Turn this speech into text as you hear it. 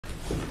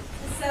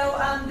So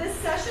this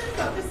session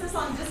focuses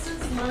on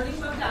distance learning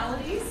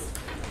modalities,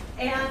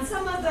 and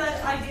some of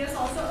the ideas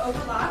also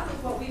overlap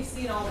with what we've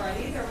seen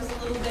already. There was a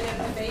little bit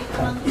of debate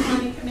among the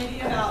planning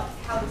committee about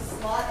how to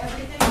slot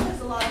everything,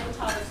 because a lot of the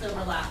topics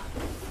overlap.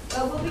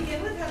 But we'll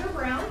begin with Heather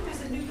Brown, who's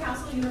at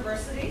Newcastle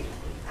University,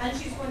 and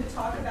she's going to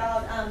talk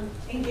about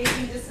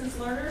engaging distance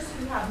learners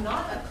who have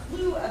not a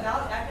clue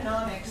about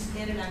economics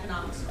in an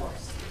economics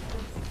course.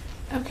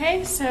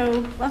 Okay,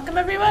 so welcome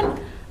everyone.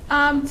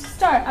 To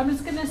start, I'm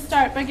just going to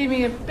start by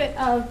giving a bit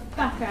of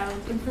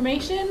background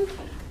information.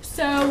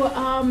 So,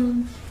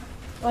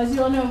 well, as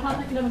you all know, health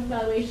economic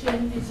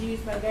evaluation is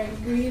used by varying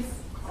degrees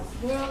across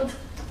the world,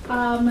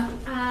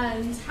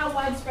 and how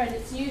widespread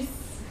its use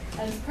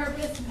and its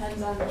purpose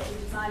depends on the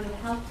design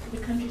of the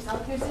country's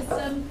healthcare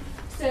system.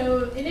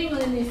 So, in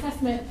England, the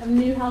assessment of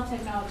new health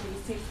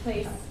technologies takes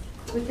place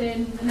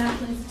within the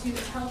National Institute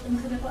of Health and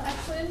Clinical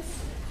Excellence.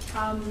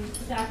 It's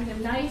the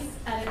acronym NICE,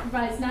 and it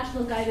provides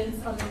national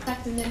guidance on the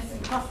effectiveness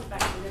and cost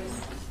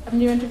effectiveness of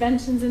new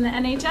interventions in the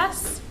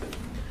NHS.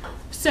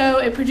 So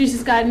it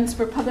produces guidance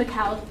for public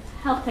health,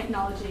 health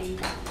technology,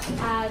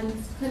 and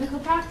clinical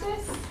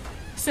practice.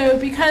 So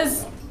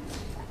because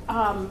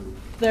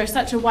there's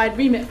such a wide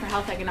remit for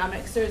health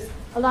economics, there's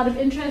a lot of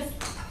interest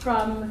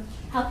from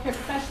healthcare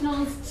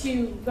professionals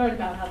to learn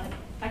about health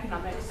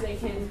economics so they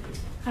can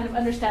kind of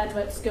understand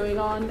what's going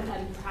on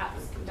and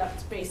perhaps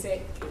conduct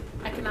basic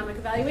economic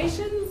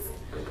evaluations.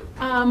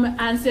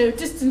 And so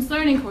distance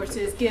learning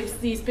courses gives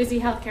these busy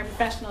healthcare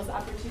professionals the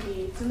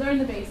opportunity to learn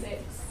the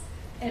basics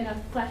in a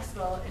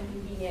flexible and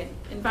convenient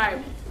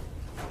environment.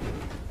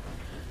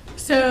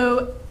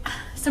 So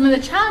some of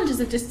the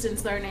challenges of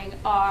distance learning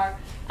are,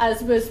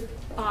 as was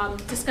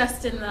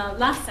discussed in the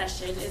last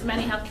session, is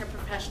many healthcare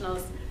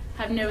professionals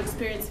have no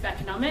experience of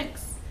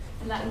economics,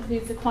 and that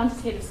includes the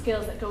quantitative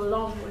skills that go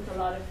along with a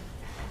lot of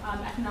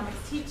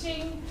economics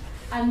teaching,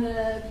 and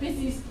their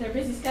busy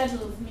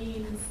schedules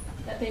means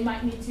that they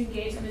might need to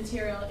engage the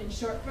material in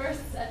short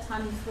bursts at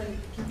times when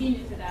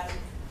convenient for them,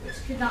 which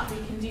could not be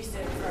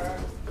conducive for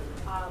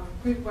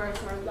group work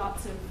or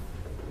lots of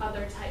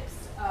other types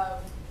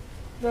of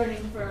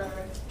learning for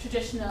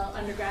traditional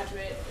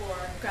undergraduate or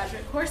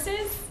graduate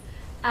courses,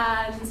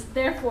 and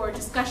therefore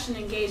discussion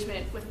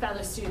engagement with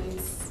fellow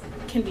students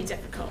can be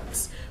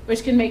difficult,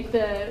 which can make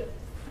the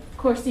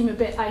course seem a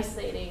bit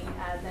isolating,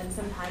 and then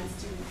sometimes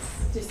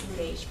students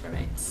disengage from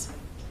it.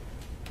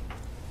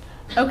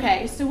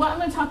 Okay, so what I'm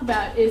going to talk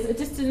about is a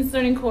distance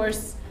learning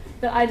course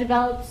that I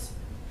developed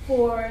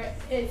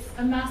it's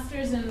a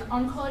master's in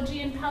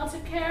oncology and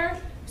palliative care,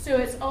 so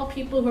it's all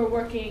people who are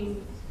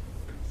working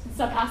in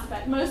some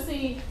aspect,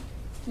 mostly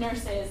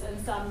nurses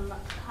and some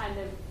kind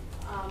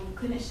of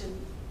clinician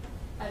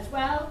as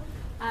well.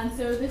 And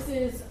so this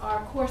is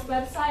our course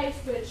website,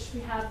 which we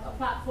have a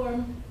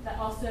platform that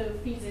also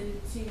feeds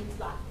into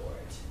Blackboard.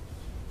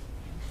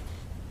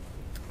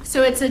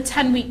 So it's a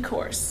 10-week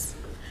course.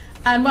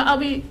 And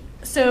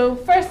so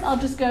first I'll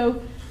just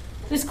go,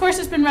 this course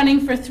has been running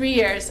for 3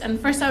 years, and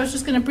first I was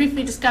just going to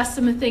briefly discuss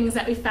some of the things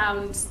that we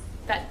found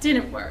that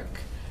didn't work.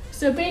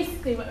 So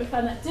basically what we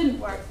found that didn't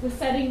work was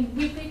setting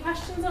weekly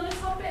questions on a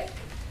topic,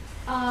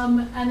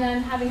 and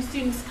then having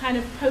students kind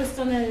of post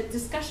on a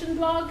discussion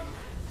blog,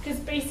 because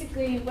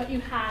basically what you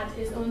had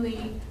is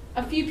only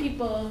a few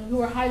people who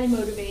were highly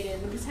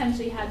motivated and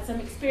potentially had some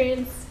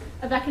experience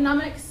of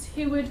economics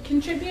who would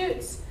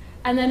contribute,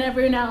 and then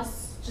everyone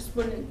else just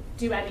wouldn't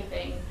do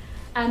anything.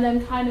 And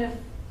then kind of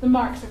the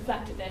marks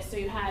reflected this, so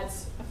you had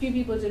a few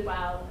people who did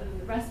well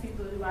and the rest of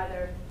people who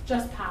either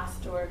just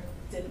passed or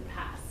didn't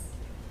pass.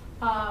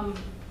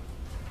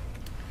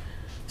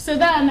 So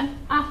then,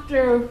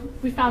 after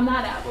we found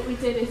that out, what we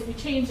did is we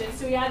changed it.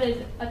 So we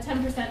added a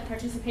 10%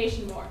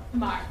 participation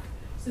mark.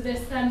 So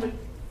this then would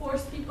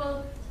force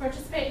people to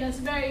participate, and it's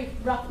a very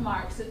rough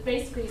mark. So it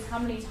basically is how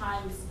many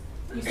times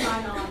you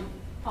sign on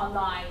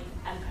online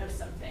and post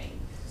something.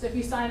 So if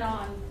you sign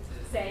on,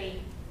 say,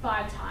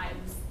 5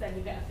 times, then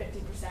you get a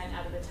 50%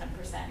 out of the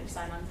 10%. If you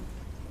sign on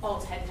all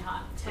 10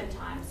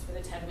 times for the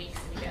 10 weeks,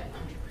 then you get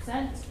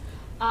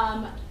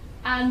 100%.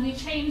 And we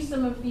changed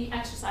some of the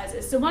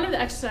exercises. So one of the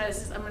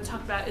exercises I'm going to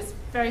talk about is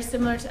very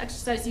similar to the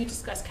exercise you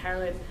discussed,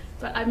 Carolyn,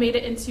 but I made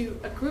it into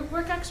a group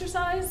work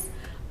exercise.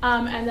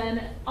 And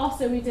then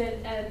also we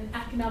did an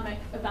economic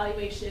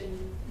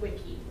evaluation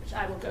wiki, which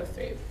I will go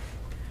through.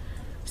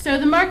 So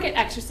the market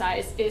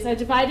exercise is I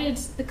divided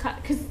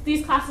because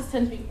these classes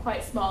tend to be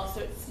quite small,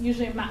 so it's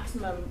usually a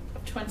maximum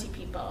of 20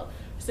 people.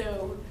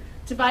 So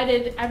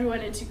divided everyone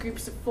into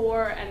groups of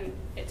 4, and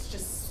it's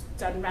just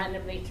done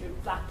randomly through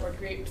Blackboard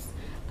groups.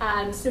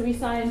 And so we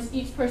assigned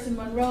each person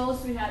one role.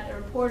 So we had a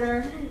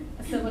reporter,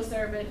 a civil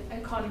servant, an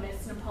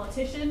economist, and a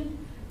politician.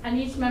 And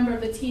each member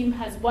of the team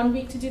has 1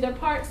 week to do their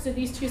part. So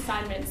these 2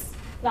 assignments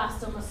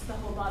last almost the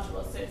whole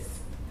module. So it's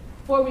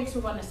 4 weeks for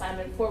one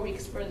assignment, 4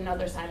 weeks for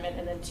another assignment,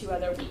 and then 2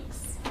 other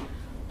weeks.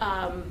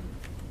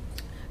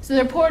 So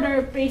the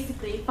reporter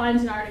basically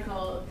finds an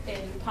article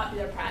in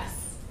popular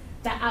press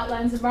that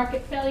outlines a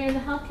market failure in the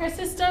healthcare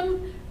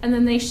system, and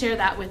then they share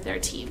that with their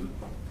team.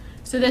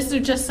 So these are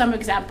just some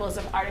examples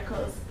of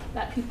articles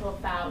that people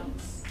found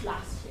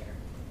last year.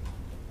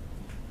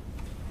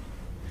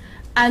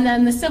 And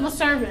then the civil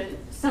servant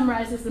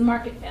summarizes the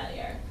market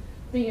failure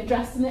being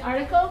addressed in the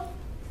article.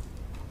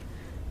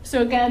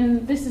 So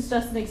again, this is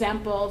just an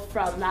example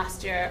from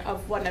last year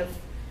of one of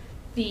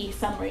the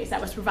summaries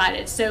that was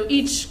provided. So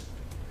each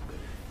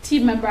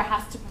team member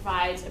has to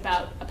provide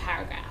about a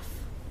paragraph.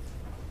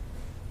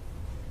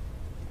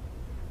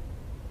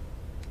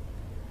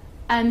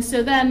 And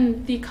so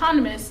then the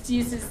economist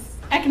uses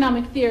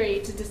economic theory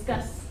to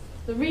discuss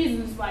the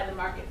reasons why the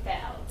market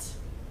failed.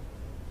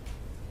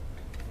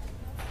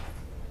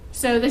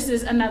 So this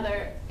is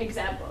another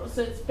example.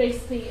 So it's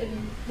basically in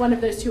one of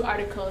those two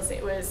articles,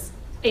 it was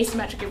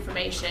asymmetric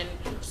information.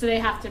 So they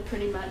have to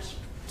pretty much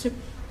to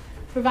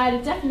provide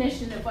a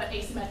definition of what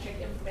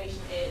asymmetric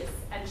information is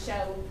and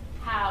show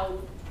how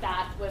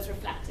that was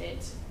reflected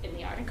in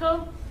the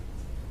article.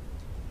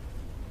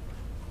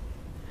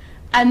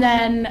 And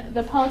then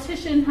the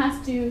politician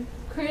has to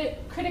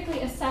critically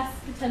assess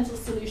potential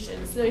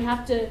solutions. So you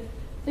have to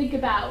think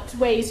about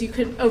ways you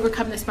could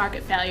overcome this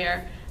market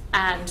failure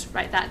and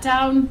write that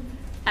down.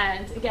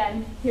 And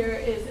again, here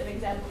is an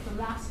example from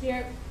last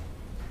year.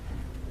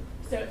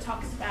 So it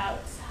talks about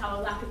how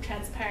a lack of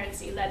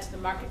transparency led to the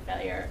market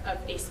failure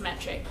of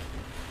asymmetric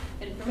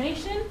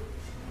information.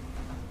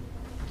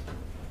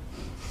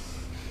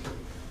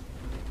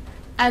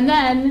 And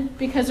then,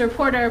 because a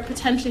reporter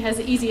potentially has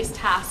the easiest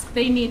task,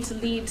 they need to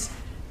lead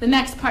the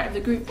next part of the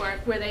group work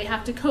where they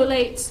have to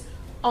collate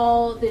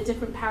all the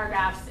different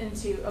paragraphs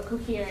into a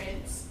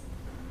coherent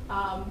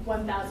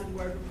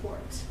 1,000-word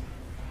report.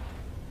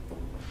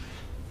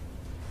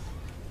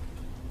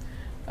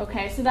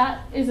 Okay, so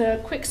that is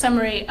a quick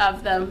summary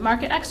of the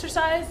market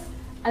exercise.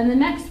 And the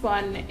next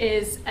one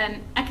is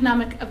an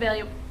economic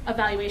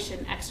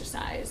evaluation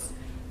exercise.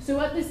 So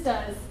what this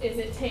does is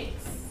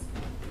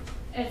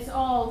it's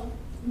all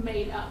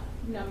made up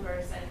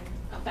numbers and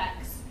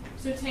effects.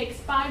 So it takes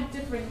 5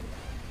 different,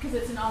 because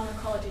it's an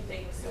oncology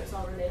thing, so it's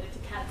all related to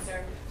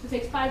cancer. So it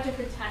takes 5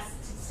 different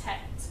tests to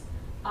detect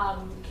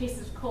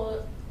cases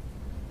of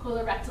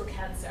colorectal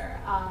cancer.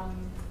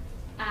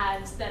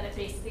 And then it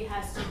basically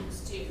has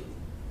students do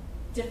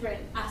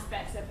different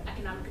aspects of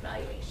economic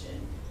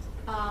evaluation.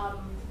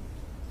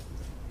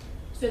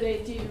 So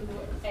they do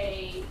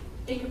a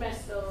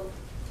incremental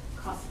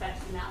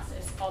cost-effective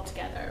analysis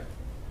altogether.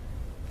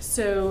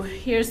 So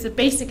here's the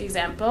basic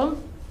example.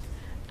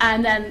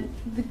 And then,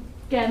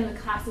 again, the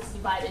class is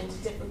divided into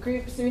different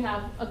groups. So we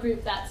have a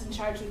group that's in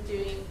charge of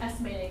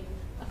estimating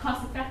a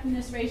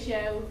cost-effectiveness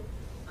ratio,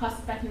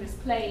 cost-effectiveness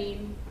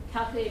plane,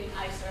 calculating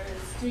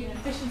ISRs, doing an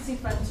efficiency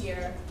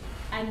frontier,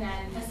 and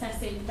then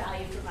assessing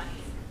value for money.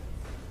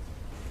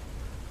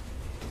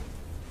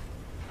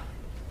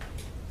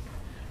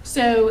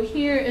 So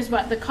here is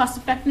what the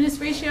cost-effectiveness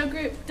ratio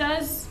group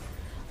does.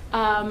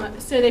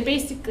 So they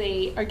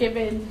basically are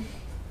given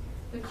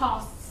the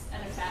costs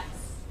and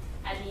effects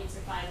and need to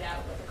find out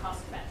what the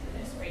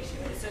cost-effectiveness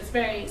ratio is. So it's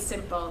very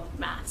simple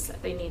maths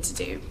that they need to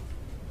do.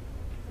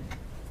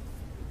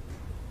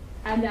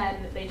 And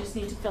then they just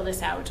need to fill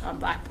this out on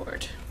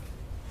Blackboard.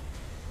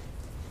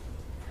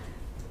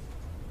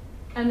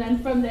 And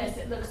then from this,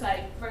 it looks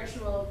like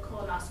virtual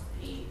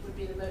colonoscopy would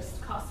be the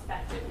most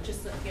cost-effective,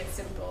 just looking at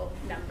simple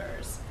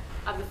numbers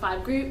of the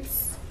 5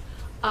 groups.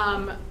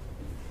 And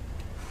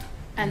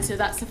so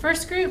that's the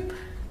first group.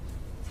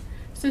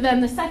 So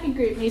then the second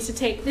group needs to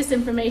take this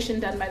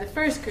information done by the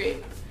first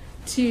group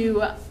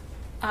to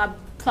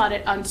plot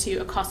it onto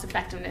a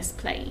cost-effectiveness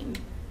plane.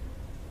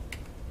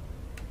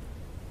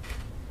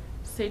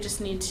 So they just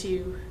need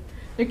to,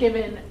 they're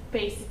given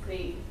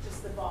basically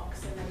just the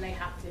box, and then they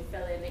have to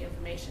fill in the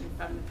information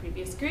from the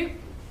previous group.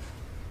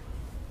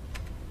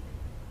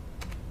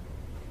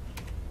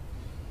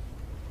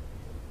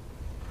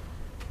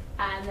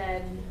 And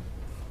then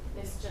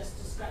this just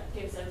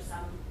gives them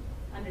some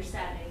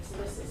understanding. So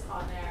this is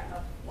on there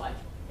of what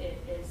it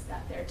is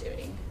that they're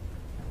doing.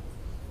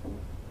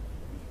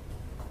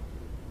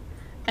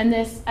 And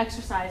this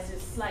exercise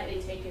is slightly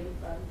taken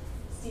from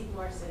Steve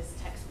Morse's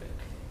textbook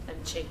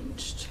and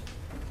changed.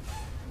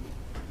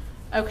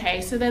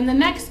 Okay, so then the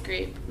next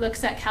group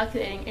looks at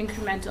calculating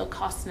incremental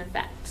cost and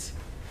effect.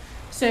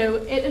 So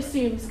it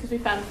assumes, because we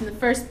found from the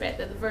first bit,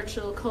 that the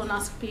virtual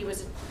colonoscopy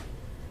was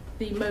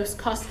the most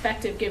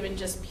cost-effective given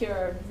just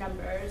pure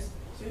numbers.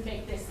 So we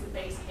make this the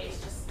base case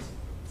just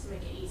to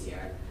make it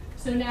easier.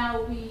 So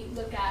now we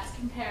look at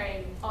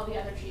comparing all the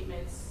other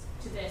treatments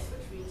to this,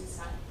 which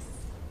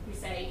we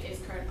say is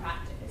current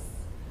practice.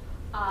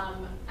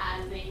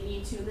 And they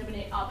need to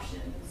eliminate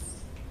options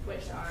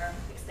which are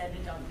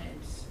extended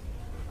dominant,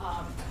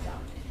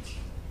 dominant.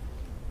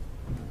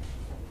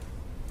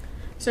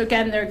 So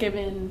again, they're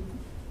given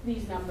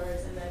these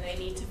numbers, and then they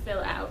need to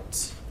fill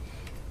out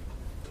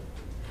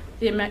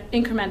the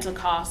incremental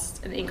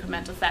cost and the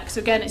incremental effect.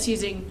 So again, it's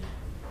using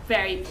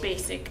very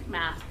basic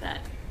math that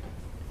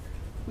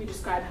we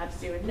describe how to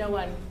do, and no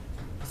one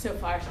so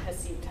far has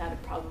seemed to have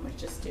a problem with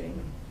just doing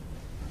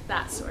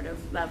that sort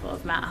of level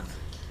of math.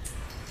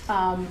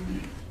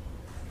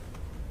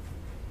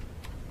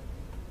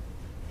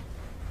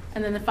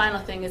 And then the final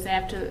thing is they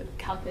have to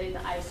calculate the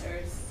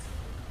ISERs,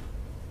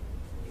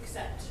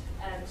 accept,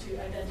 and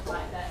to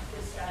identify that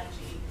this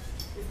strategy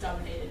is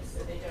dominated,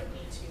 so they don't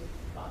need to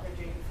bother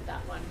doing for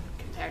that one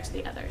compared to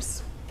the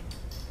others.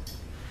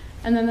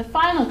 And then the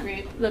final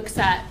group looks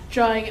at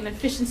drawing an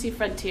efficiency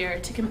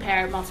frontier to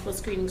compare multiple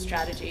screening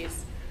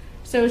strategies.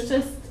 So it's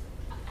just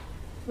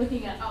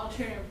looking at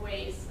alternative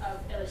ways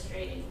of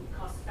illustrating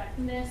cost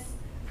effectiveness.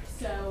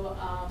 So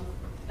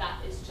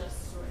that is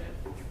just sort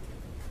of,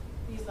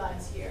 these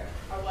lines here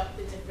are what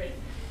the different,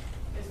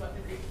 is what the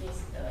group needs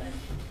to fill in.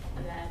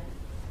 And then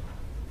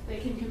they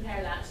can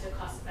compare that to the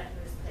cost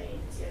effectiveness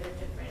plane, see how they're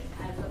different,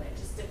 and look at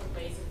just different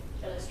ways of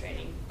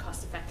illustrating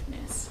cost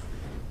effectiveness.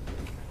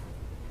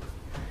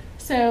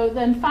 So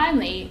then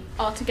finally,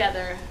 all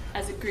together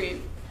as a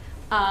group,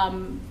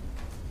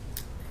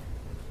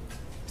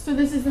 so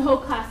this is the whole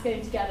class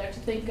getting together to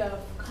think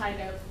of kind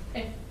of,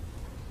 if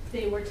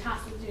they were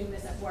tasked with doing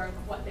this at work,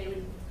 what they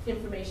would,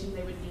 information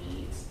they would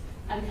need,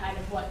 and kind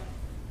of what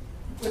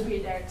would be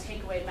their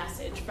takeaway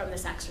message from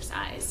this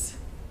exercise.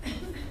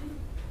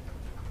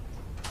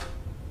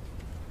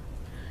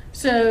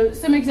 So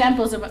some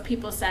examples of what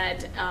people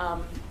said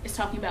is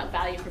talking about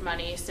value for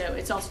money. So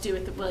it's all to do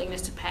with the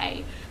willingness to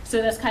pay.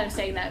 So that's kind of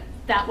saying that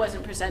that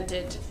wasn't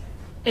presented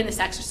in this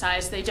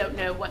exercise. They don't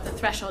know what the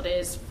threshold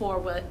is for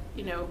what,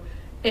 you know,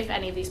 if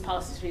any of these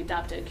policies will be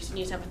adopted, because you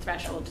need to have a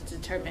threshold to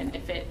determine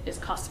if it is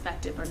cost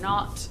effective or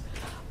not.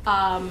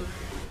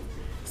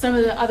 Some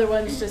of the other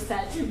ones just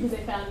said, because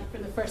they found for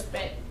the first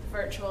bit,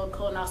 virtual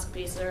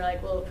colonoscopy, so they're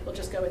like, well, we'll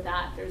just go with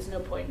that. There's no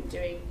point in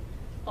doing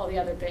all the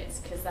other bits,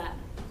 because that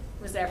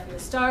was there from the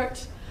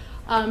start.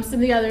 Some of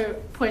the other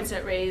points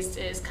that raised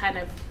is kind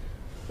of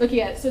looking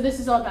at, so this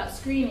is all about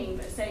screening,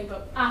 but saying,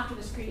 but after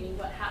the screening,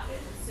 what happens?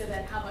 So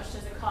then how much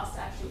does it cost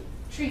to actually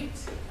treat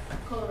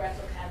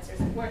colorectal cancer? Is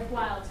it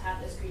worthwhile to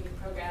have the screening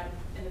program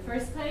in the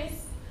first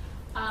place?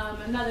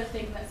 Another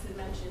thing that's been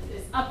mentioned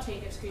is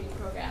uptake of screening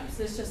programs.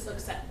 This just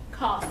looks at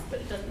cost, but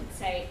it doesn't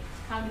say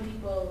how many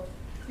people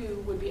who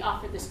would be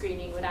offered the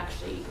screening would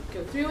actually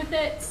go through with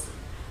it.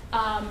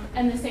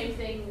 And the same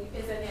thing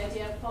is in the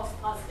idea of false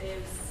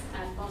positives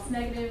and false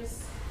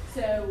negatives.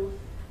 So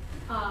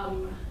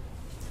how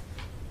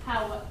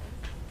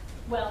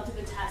well do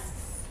the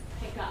tests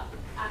pick up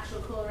actual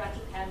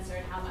colorectal cancer,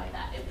 and how might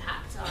that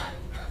impact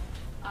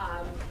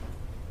on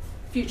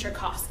future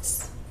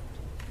costs?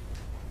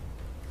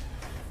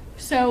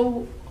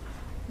 So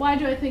why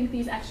do I think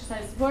these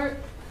exercises work?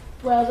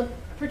 Well, the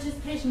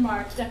participation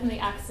mark definitely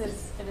acts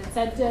as an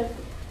incentive.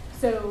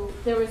 So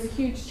there was a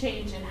huge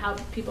change in how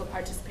people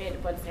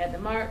participated once they had the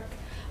mark.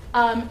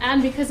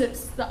 And because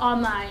it's the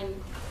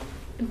online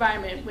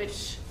environment,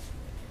 which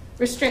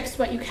restricts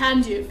what you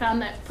can do,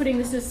 found that putting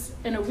this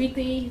in a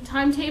weekly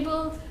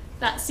timetable,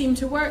 that seemed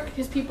to work,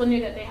 because people knew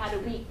that they had a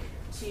week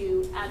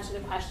to answer the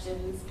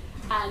questions.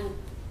 And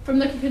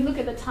from you can look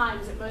at the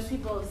times that most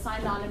people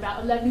signed on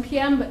about 11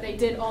 p.m., but they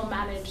did all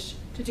manage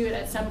to do it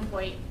at some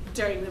point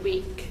during the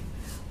week.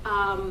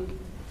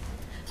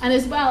 And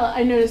as well,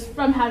 I noticed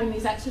from having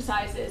these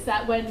exercises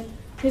that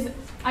because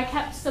I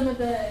kept some of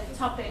the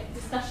topic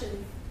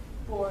discussion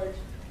board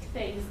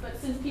things, but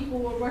since people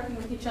were working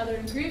with each other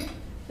in group,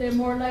 they're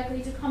more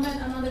likely to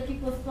comment on other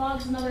people's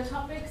blogs and other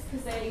topics,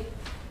 because they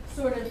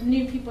sort of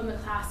knew people in the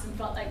class and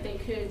felt like they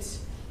could,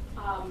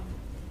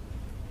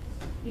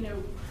 you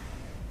know,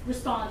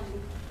 respond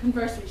and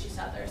converse with each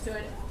other. So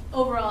it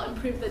overall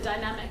improved the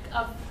dynamic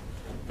of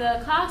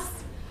the class.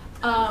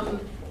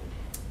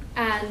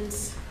 And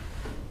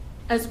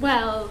as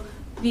well,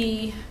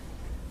 the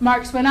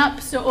marks went up.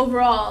 So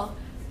overall,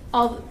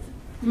 all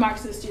the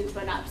marks of the students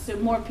went up. So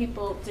more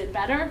people did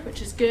better,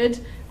 which is good.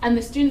 And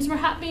the students were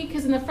happy,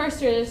 because in the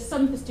first year,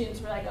 some of the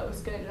students were like, oh, it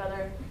was good, and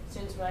other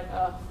students were like,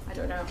 oh, I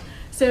don't know.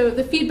 So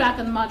the feedback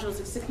on the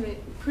modules significantly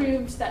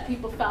proved that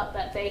people felt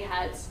that they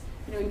had,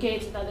 you know,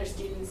 engaged with other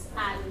students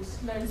and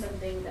learned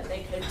something that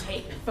they could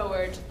take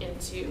forward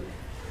into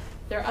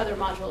their other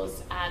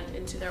modules and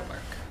into their work.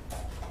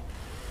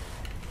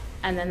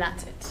 And then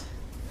that's it.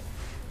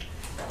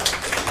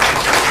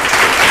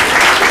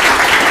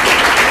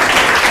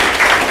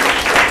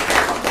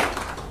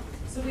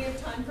 So we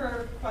have time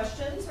for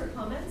questions or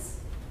comments?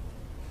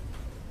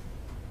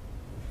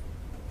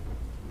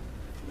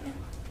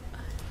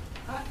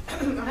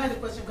 I had a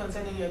question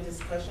concerning your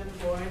discussion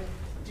board.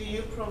 Do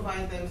you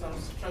provide them some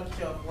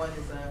structure of what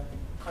is a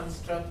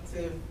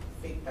constructive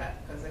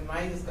feedback? Because in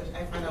my discussion,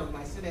 I find out with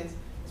my students,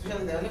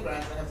 especially the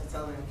undergrads, I have to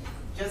tell them,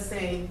 just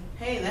saying,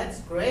 hey,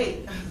 that's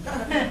great,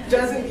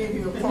 doesn't give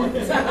you a point.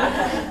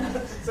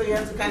 So you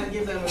have to kind of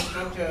give them a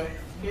structure.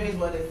 Here is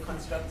what a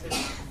constructive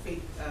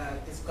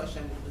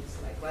discussion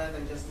looks like, rather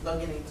than just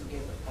logging in to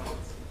give the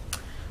points.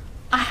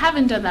 I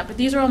haven't done that, but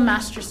these are all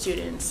master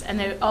students, and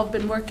they've all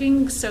been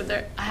working,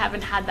 so I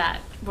haven't had that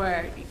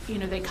where, you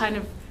know,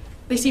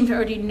 they seem to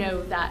already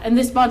know that. And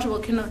this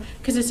module can,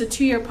 because it's a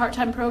 2-year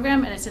part-time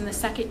program and it's in the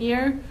 2nd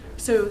year,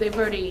 so they've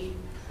already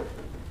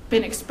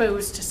been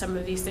exposed to some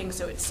of these things,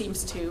 so it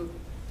seems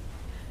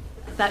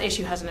that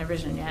issue hasn't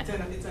arisen yet.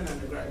 It's an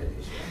undergraduate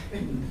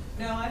issue.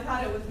 No, I've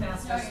had it with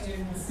master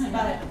students,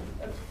 but,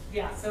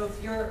 yeah, so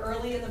if you're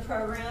early in the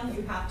program,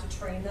 you have to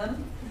train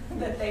them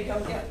that they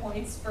don't get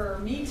points for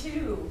me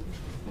too.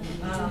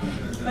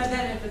 But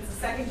then if it's a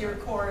second year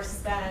course,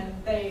 then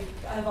they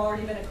have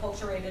already been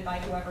acculturated by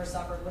whoever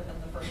suffered with them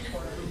the first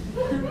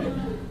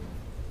quarter.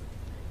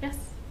 Yes?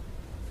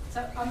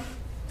 So,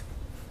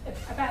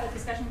 about the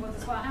discussion boards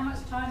as well, how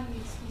much time,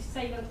 you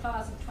say you've got a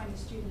class of 20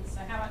 students,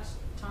 so how much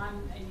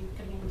time are you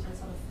putting into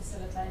sort of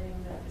facilitating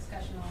the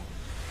discussion on?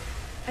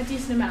 A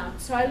decent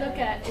amount. So I look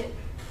at it,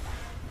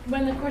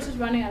 when the course is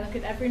running, I look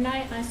at every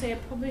night, and I say it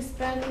probably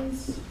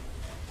spends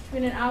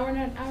between an hour and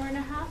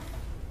a half.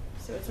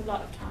 So it's a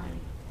lot of time.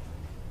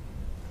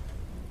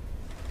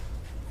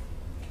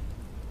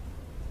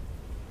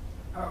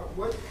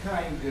 What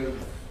kind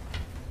of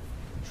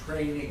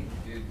training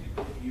did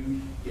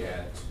you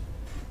get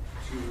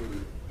to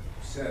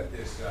set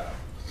this up?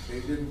 They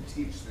didn't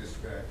teach this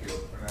back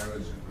when I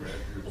was in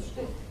graduate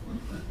school.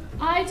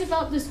 I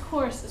developed this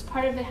course as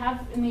part of, they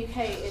have in the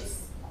UK,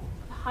 it's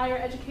Higher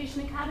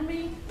Education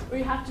Academy, where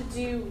you have to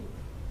do,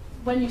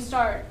 when you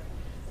start,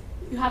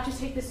 you have to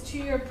take this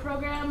 2-year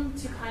program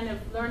to kind of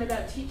learn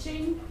about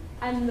teaching.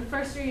 And the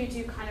first year you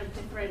do kind of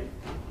different,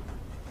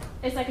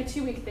 it's like a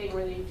 2-week thing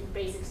where you do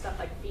basic stuff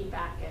like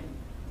feedback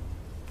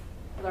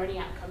and learning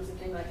outcomes and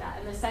things like that.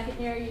 And the second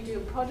year you do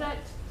a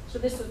project. So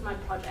this was my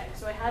project.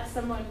 So I had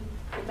someone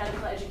in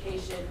medical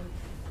education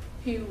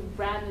who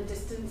ran the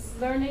distance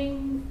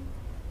learning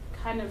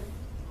kind of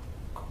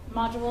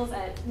modules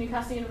at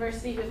Newcastle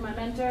University, who was my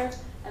mentor,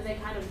 and they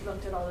kind of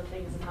looked at all the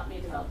things and helped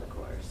me develop the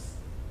course.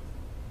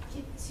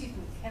 Excuse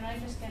me, can I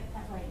just get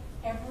that right?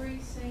 Every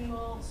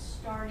single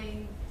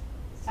starting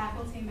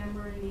faculty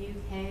member in the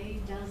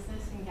UK does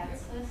this and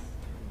gets this?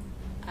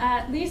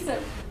 At least at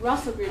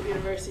Russell Group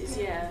universities,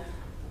 yeah.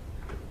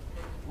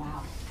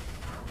 Wow.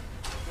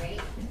 Great.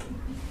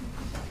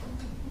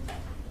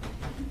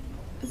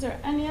 Is there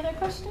any other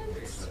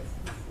questions?